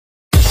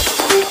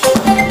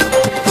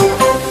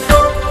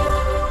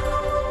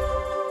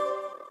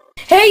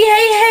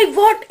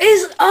What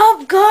is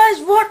up,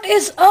 guys? What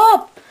is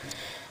up?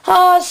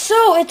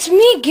 So it's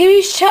me,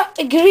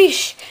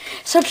 Girish.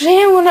 So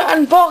today I'm gonna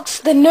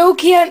unbox the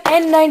Nokia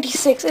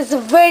N96. It's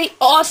a very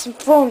awesome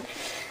phone.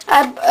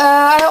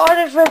 I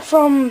ordered it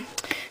from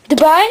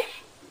Dubai,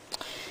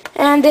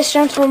 and this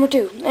transformer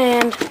too,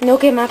 and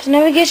Nokia Maps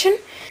Navigation,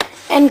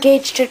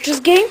 Engage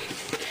Tetris game.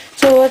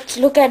 So let's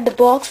look at the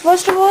box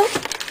first of all.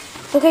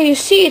 Okay, you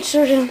see it's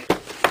written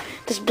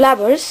this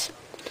blabbers.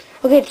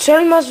 Okay, it's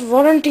 12 months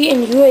warranty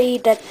in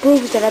UAE. That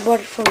proves that I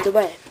bought it from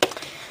Dubai.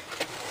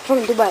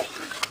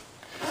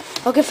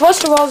 Okay,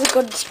 first of all we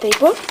got this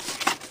paper.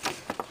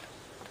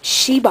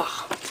 Shiba.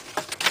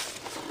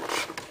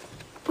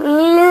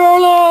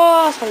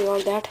 Sorry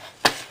about that.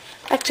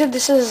 Actually,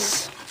 this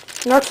is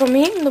not for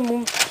me. The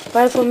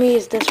mobile for me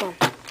is this one.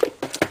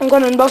 I'm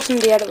gonna unbox in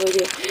the other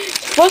video.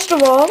 First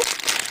of all,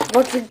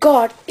 what we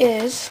got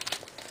is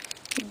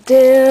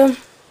the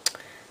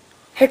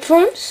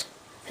headphones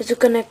that you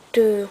connect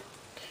to.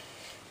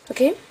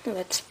 Okay,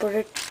 let's put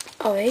it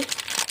away.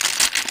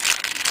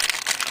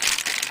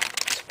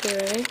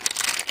 Okay,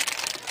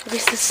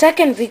 so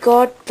second we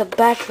got the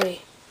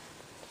battery.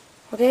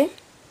 Okay,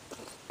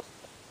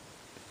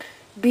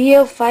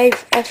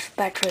 BL5F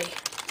battery.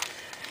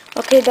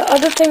 Okay, the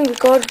other thing we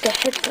got the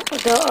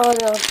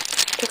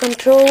the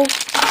control.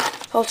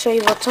 I'll show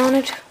you what's on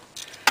it.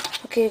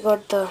 Okay, you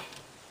got the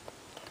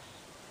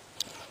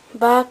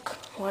back,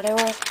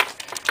 whatever.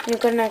 You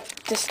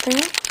connect this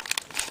thing.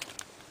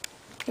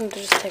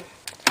 Interesting.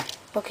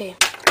 Okay,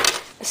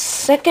 the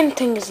second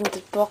thing is in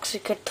the box.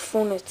 You get the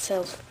phone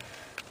itself.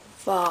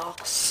 Wow,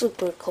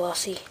 super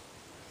glossy.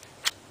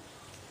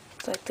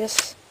 It's like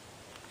this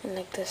and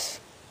like this.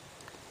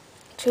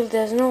 Actually,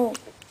 there's no.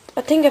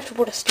 I think I have to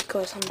put a sticker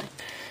or something.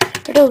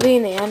 It'll be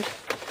in the end.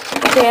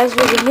 Okay, as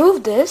we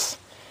remove this,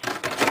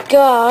 we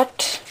got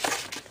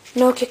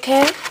Nokia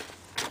Care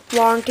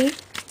warranty,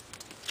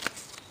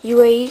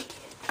 UAE.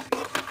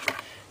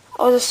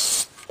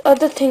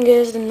 Other thing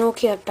is the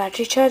Nokia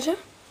battery charger.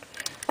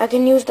 I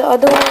can use the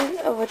other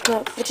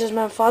one which is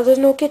my father's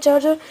Nokia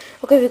charger.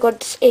 Okay, we got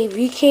this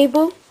AV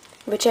cable,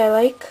 which I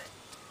like.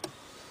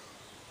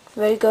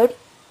 Very good.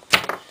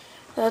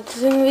 The other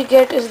thing we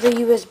get is the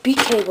USB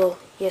cable.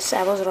 Yes,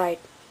 I was right.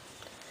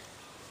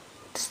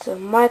 It's the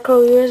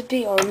micro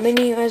USB or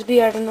mini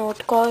USB, I don't know what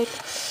to call it.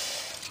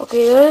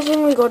 Okay, the other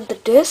thing we got the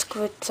disc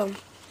with some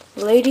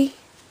lady.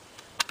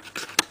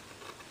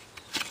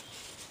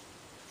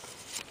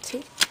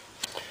 See?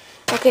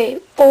 Okay,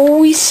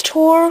 OE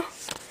store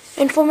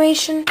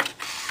information,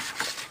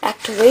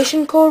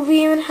 activation code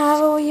we even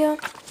have over here,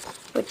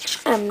 which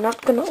I'm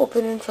not gonna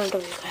open in front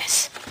of you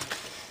guys.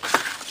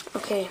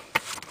 Okay,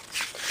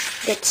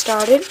 get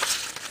started.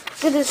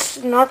 Okay, this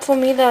is not for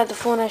me, the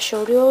phone I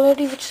showed you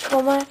already, which is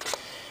for mine.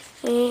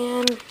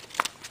 And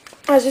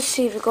as you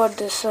see, we got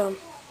this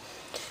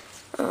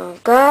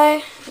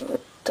guy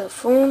with the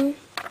phone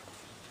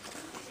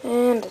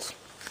and this.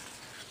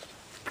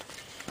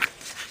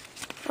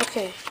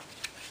 Okay,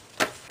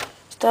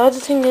 the other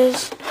thing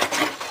is,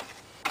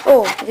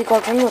 oh, we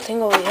got one more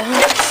thing over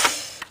here.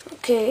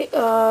 Okay,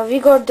 we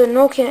got the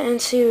Nokia N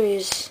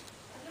series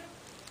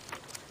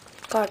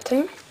card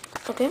thing.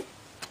 Okay,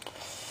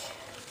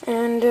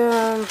 and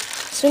as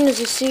soon as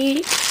you see,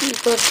 you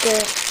got the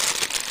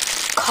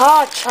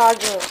car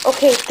charger.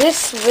 Okay,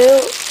 this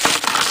will,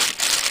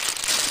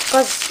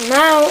 because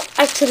now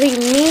actually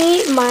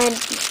me, my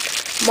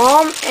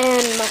mom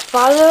and my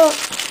father,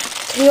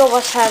 three of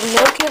us have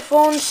Nokia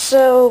phones,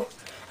 so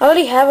I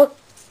already have a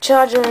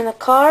charger in the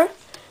car,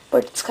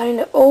 but it's kind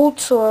of old,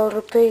 so I'll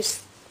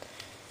replace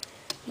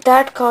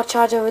that car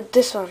charger with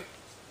this one.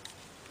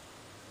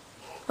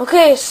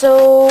 Okay,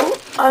 so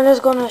I'm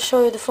just gonna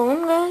show you the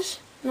phone, guys,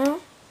 now.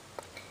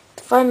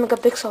 The 5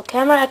 megapixel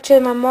camera.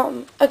 Actually, my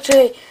mom,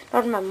 actually,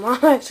 not my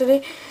mom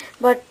actually,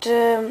 but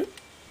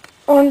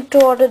wanted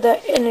to order the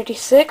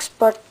N86,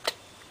 but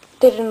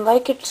they didn't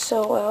like it,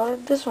 so I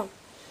ordered this one.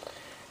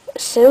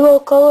 Silver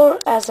color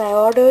as I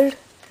ordered.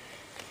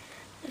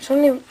 It's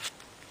only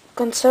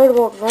concerned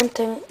about one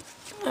thing.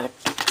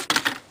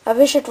 I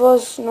wish it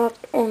was not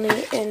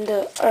only in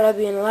the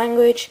Arabian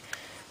language,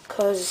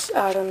 because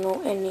I don't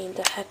know any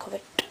the heck of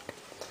it.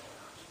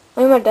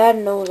 Only my dad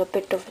knows a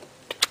bit of it.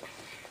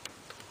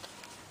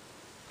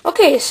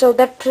 Okay, so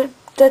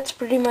that's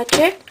pretty much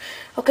it.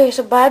 Okay,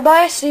 so bye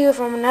bye. See you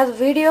from another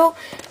video.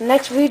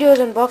 Next video is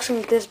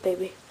unboxing this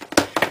baby.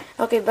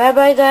 Okay, bye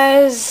bye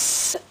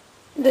guys.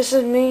 This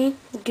is me,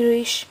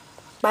 Girish.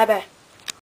 Bye bye.